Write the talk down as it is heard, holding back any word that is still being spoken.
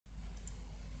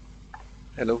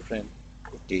Hello friend.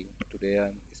 Okay, today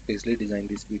I'm specially designed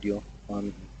this video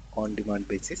on-demand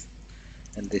basis,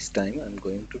 and this time I'm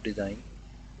going to design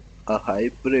a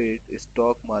hybrid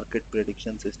stock market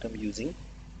prediction system using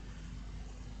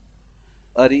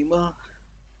Arima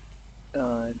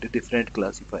and different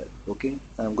classifier. Okay,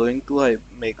 I'm going to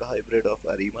make a hybrid of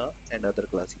Arima and other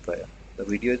classifier. The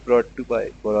video is brought to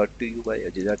you by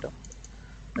Ajijata.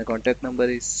 My contact number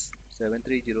is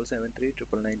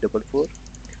 730739944.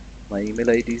 My email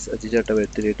ID is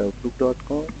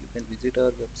ajijata@outlook.com. You can visit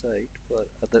our website for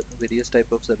other various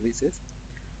type of services.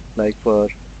 Like for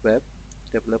web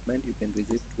development, you can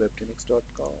visit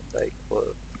webtrinix.com. Like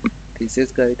for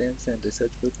thesis guidance and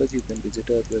research purpose, you can visit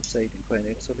our website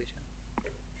Infinite Solution.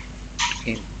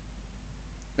 In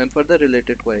and for the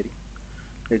related query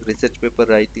like research paper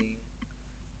writing,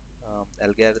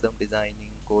 algorithm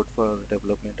designing, code for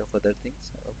development of other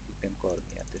things, you can call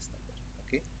me at this number.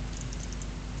 Okay.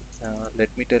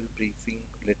 Let me tell briefing.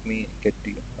 Let me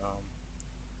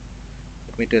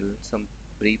tell some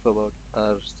brief about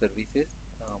our services.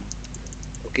 Um,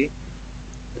 okay,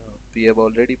 we have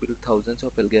already built thousands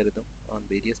of algorithms on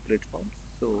various platforms,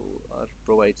 so our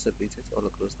provide services all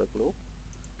across the globe.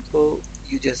 So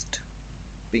you just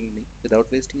ping me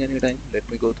without wasting any time. Let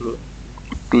me go through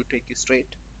to take you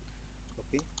straight.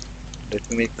 Okay, let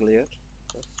me make clear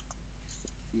first.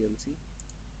 CLC.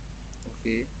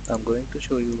 Okay, I'm going to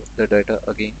show you the data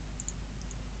again.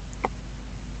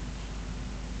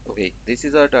 Okay, this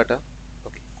is our data.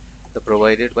 Okay, the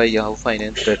provided by Yahoo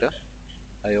Finance data.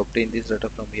 I obtained this data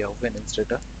from Yahoo Finance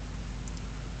data,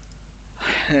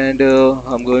 and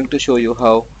I'm going to show you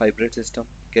how hybrid system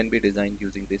can be designed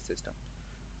using this system.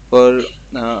 For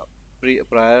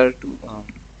prior to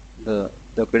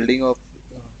the building of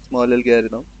small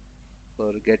algorithm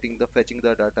for getting the fetching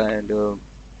the data and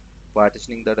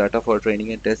partitioning the data for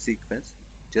training and test sequence,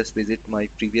 just visit my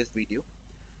previous video.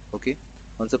 Okay,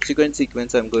 on subsequent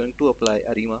sequence I'm going to apply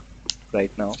Arima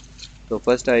right now. So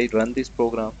first I run this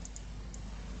program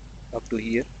up to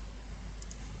here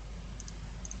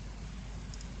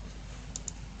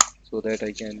so that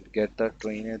I can get the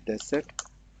train and test set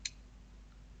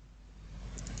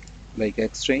like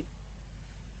X train.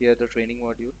 Here the training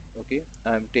module. Okay,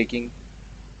 I'm taking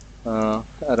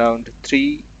around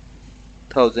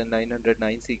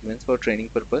 3909 sequence for training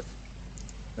purpose,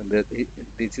 and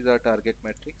this is our target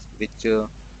matrix which will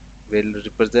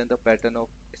represent the pattern of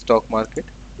stock market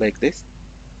like this.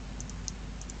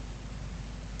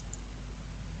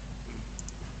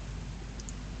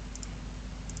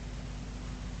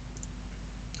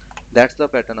 That's the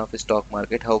pattern of stock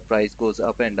market, how price goes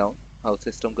up and down, how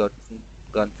system got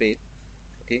gone fail.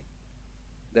 Okay,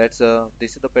 that's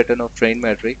this is the pattern of train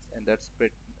matrix, and let's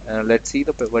see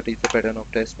the what is the pattern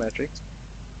of test matrix.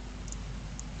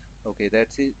 Okay,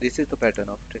 that's it. This is the pattern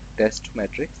of test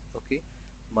matrix. Okay,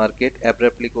 market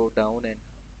abruptly go down and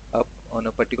up on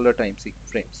a particular time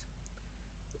frames.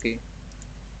 Okay,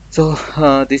 so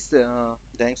this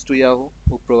thanks to Yahoo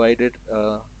who provided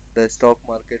the stock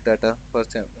market data for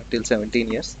till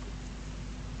 17 years,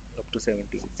 up to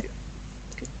 17 years.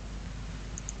 Okay,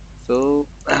 so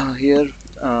here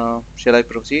shall I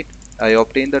proceed? I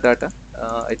obtained the data.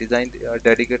 I designed a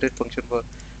dedicated function for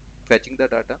fetching the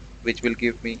data, which will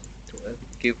give me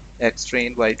give X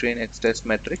train, Y train, X test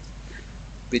matrix,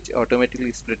 which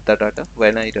automatically split the data.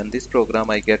 When I run this program,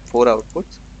 I get 4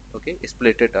 outputs. Okay,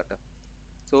 splitted data.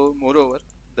 So moreover,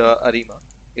 the Arima,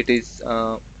 it is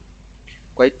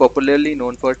quite popularly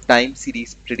known for time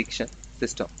series prediction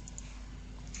system.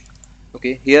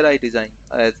 Okay, here I design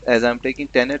as I'm taking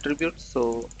 10 attributes,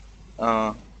 so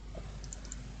uh,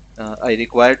 I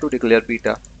require to declare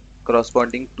beta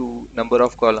corresponding to number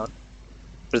of column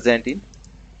present in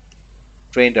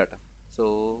train data.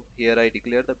 So here I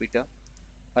declare the beta.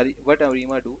 What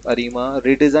Arima do? Arima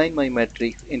redesign my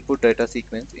matrix input data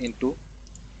sequence into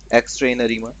X train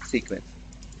Arima sequence.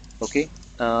 Okay.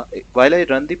 While I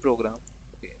run the program,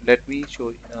 okay, let me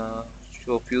show a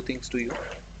few things to you.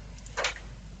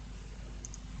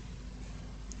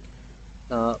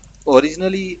 Uh,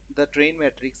 Originally, the train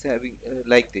matrix having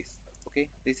like this.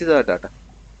 Okay, this is our data.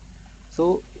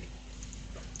 So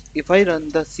if I run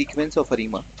the sequence of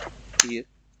Arima here,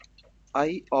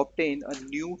 I obtain a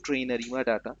new train Arima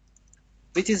data,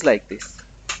 which is like this.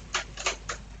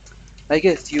 I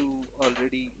guess you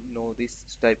already know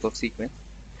this type of sequence.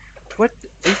 But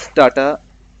this data,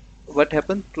 what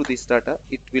happened to this data?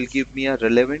 It will give me a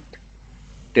relevant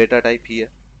data type here.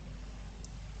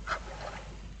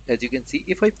 As you can see,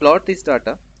 if I plot this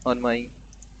data on my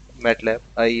MATLAB,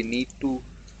 I need to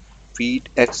feed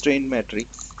X-train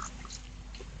matrix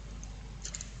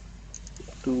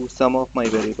to some of my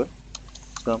variable.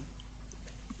 sum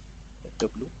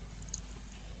w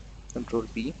control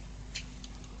p.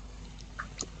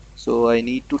 So I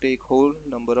need to take whole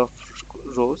number of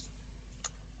rows,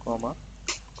 comma,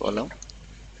 column.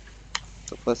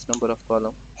 The first number of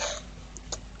column,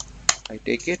 I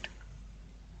take it.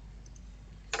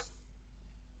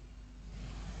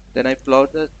 Then I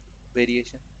plot the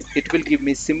variation. It will give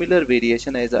me similar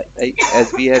variation as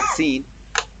we had seen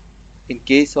in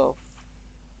case of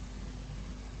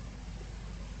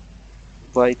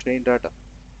y train data,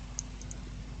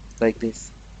 like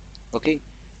this. Okay.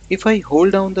 If I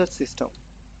hold down the system,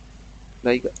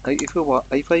 like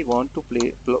if I want to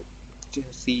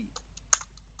see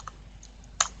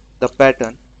the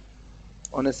pattern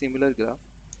on a similar graph,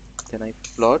 then I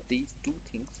plot these two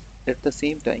things at the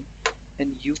same time,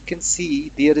 and you can see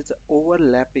there is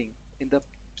overlapping in the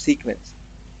sequence.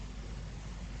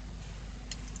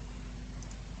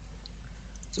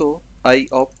 So I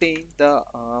obtain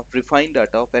the refined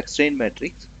data of X-train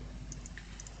matrix.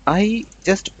 I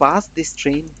just pass this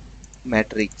train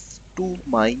matrix to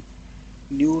my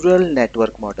neural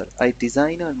network model. I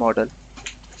design a model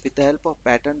with the help of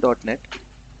pattern.net.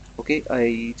 Okay,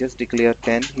 I just declare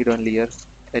 10 hidden layers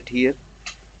at here.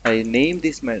 I name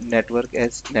this network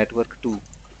as network 2.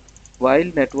 While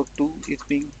network 2 is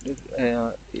being,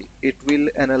 it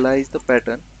will analyze the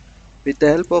pattern with the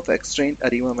help of X-train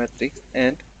Arima matrix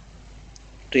and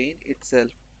train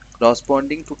itself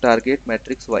corresponding to target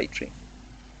matrix Y train.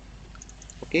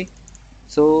 Okay,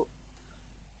 so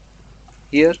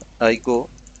here I go,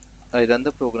 I run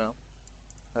the program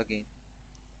again,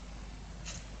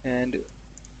 and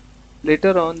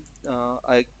later on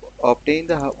I obtain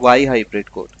the Y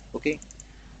hybrid code. Okay,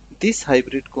 this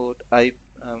hybrid code I'd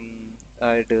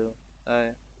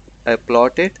I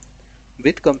plot it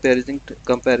with comparison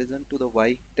to the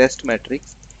Y test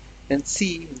matrix and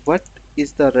see what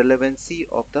is the relevancy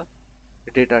of the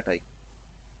data type.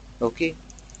 Okay,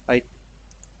 I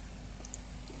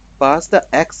pass the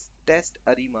X test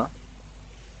Arima,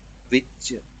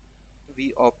 which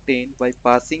we obtain by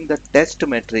passing the test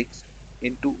matrix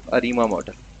into Arima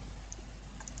model.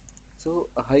 So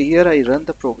here I run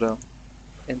the program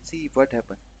and see what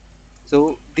happened.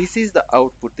 So this is the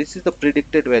output. This is the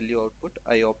predicted value output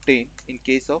I obtain in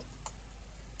case of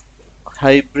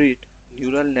hybrid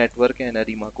neural network and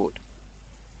Arima code.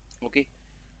 Okay.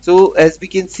 So as we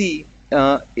can see,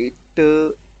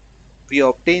 we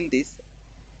obtain this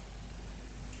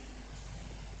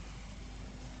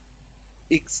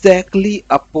exactly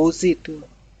opposite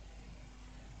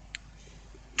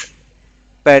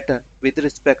pattern with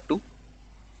respect to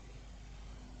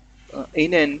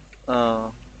in an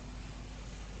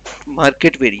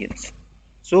market variance.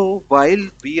 So while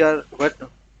we are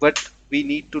what we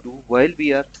need to do while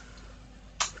we are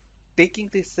taking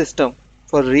this system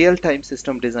for real-time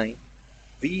system design,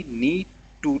 we need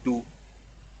to do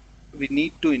we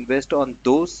need to invest on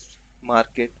those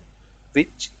market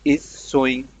which is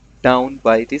showing down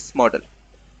by this model.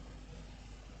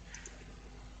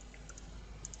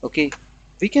 Okay,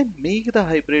 we can make the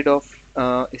hybrid of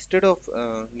instead of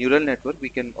neural network, we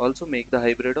can also make the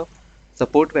hybrid of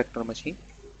support vector machine.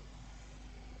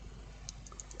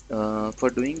 For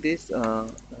doing this,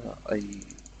 I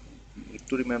need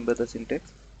to remember the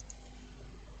syntax.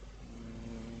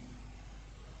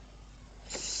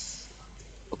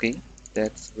 Okay,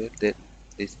 that's where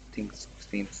this thing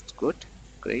seems good,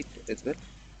 great as well.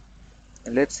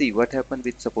 And let's see what happened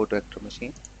with support vector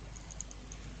machine.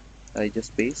 I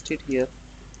just paste it here.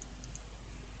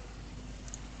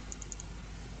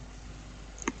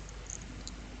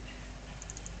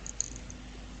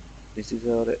 This is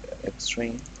our X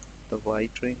train, the Y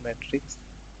train matrix,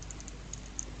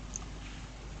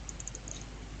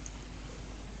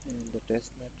 and the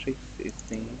test matrix is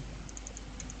same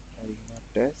Arima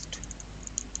test.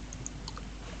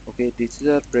 Okay, this is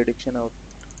our prediction out.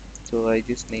 So I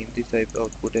just name this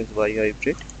output as Y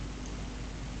hybrid.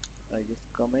 I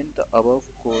just comment the above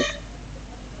code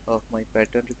of my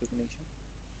pattern recognition.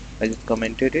 I just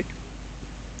commented it.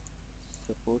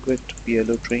 Support vector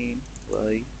PLO train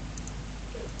Y.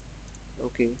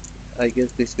 Okay, I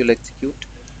guess this will execute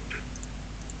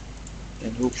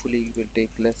and hopefully will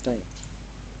take less time.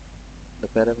 The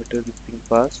parameter is being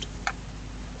passed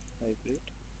hybrid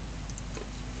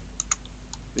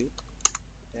with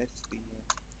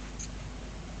SVR.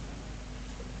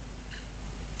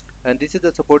 And this is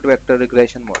the support vector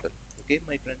regression model. Okay,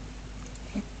 my friend.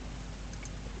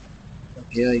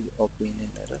 Okay, I obtain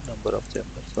an error number of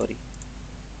chambers. Sorry.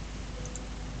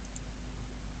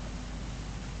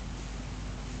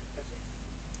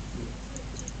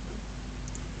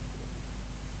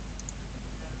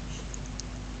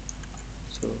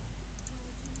 So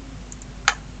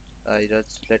I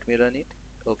just let me run it.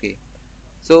 Okay.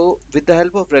 So with the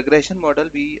help of regression model,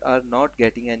 we are not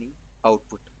getting any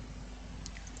output.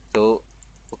 So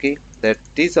okay, that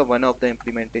is a one of the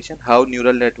implementation how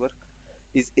neural network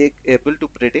is able to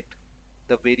predict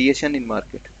the variation in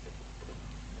market.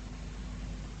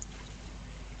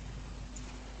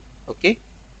 Okay.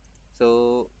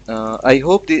 So I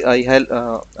hope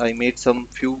I made some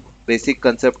few basic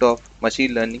concept of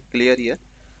machine learning clear here.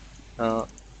 Uh,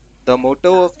 the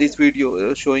motto of this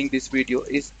video, showing this video,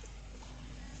 is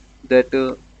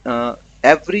that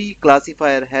every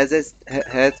classifier has its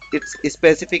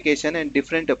specification and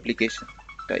different application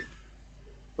type.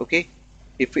 Okay,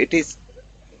 if it is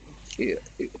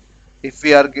if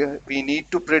we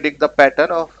need to predict the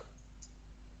pattern of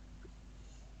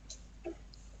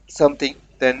something,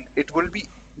 then it will be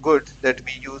good that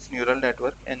we use neural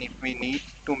network, and if we need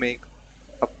to make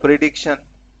a prediction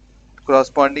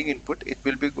corresponding input, it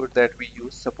will be good that we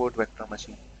use support vector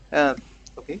machine. uh,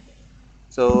 okay,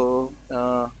 so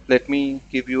let me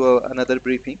give you another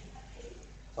briefing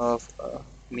of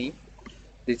me.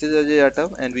 This is Ajay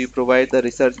Atam, and we provide the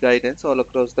research guidance all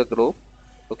across the globe.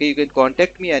 Okay, you can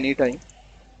contact me anytime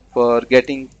for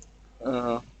getting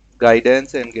uh,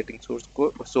 guidance and getting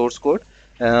source code.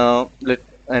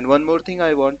 And one more thing,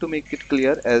 I want to make it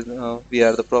clear, as we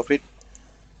are the profit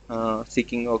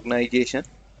seeking organization.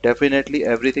 Definitely,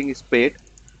 everything is paid.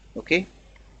 Okay,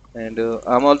 and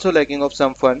I'm also lacking of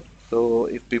some fund. So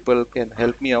if people can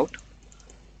help me out,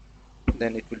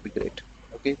 then it will be great.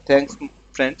 Okay, thanks,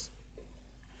 friends.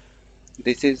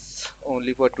 This is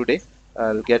only for today.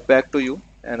 I'll get back to you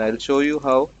and I'll show you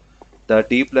how the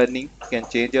deep learning can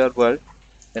change our world,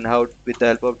 and how with the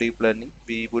help of deep learning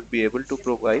we would be able to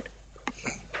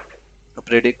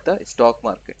predict the stock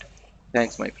market.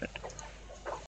 Thanks, my friend.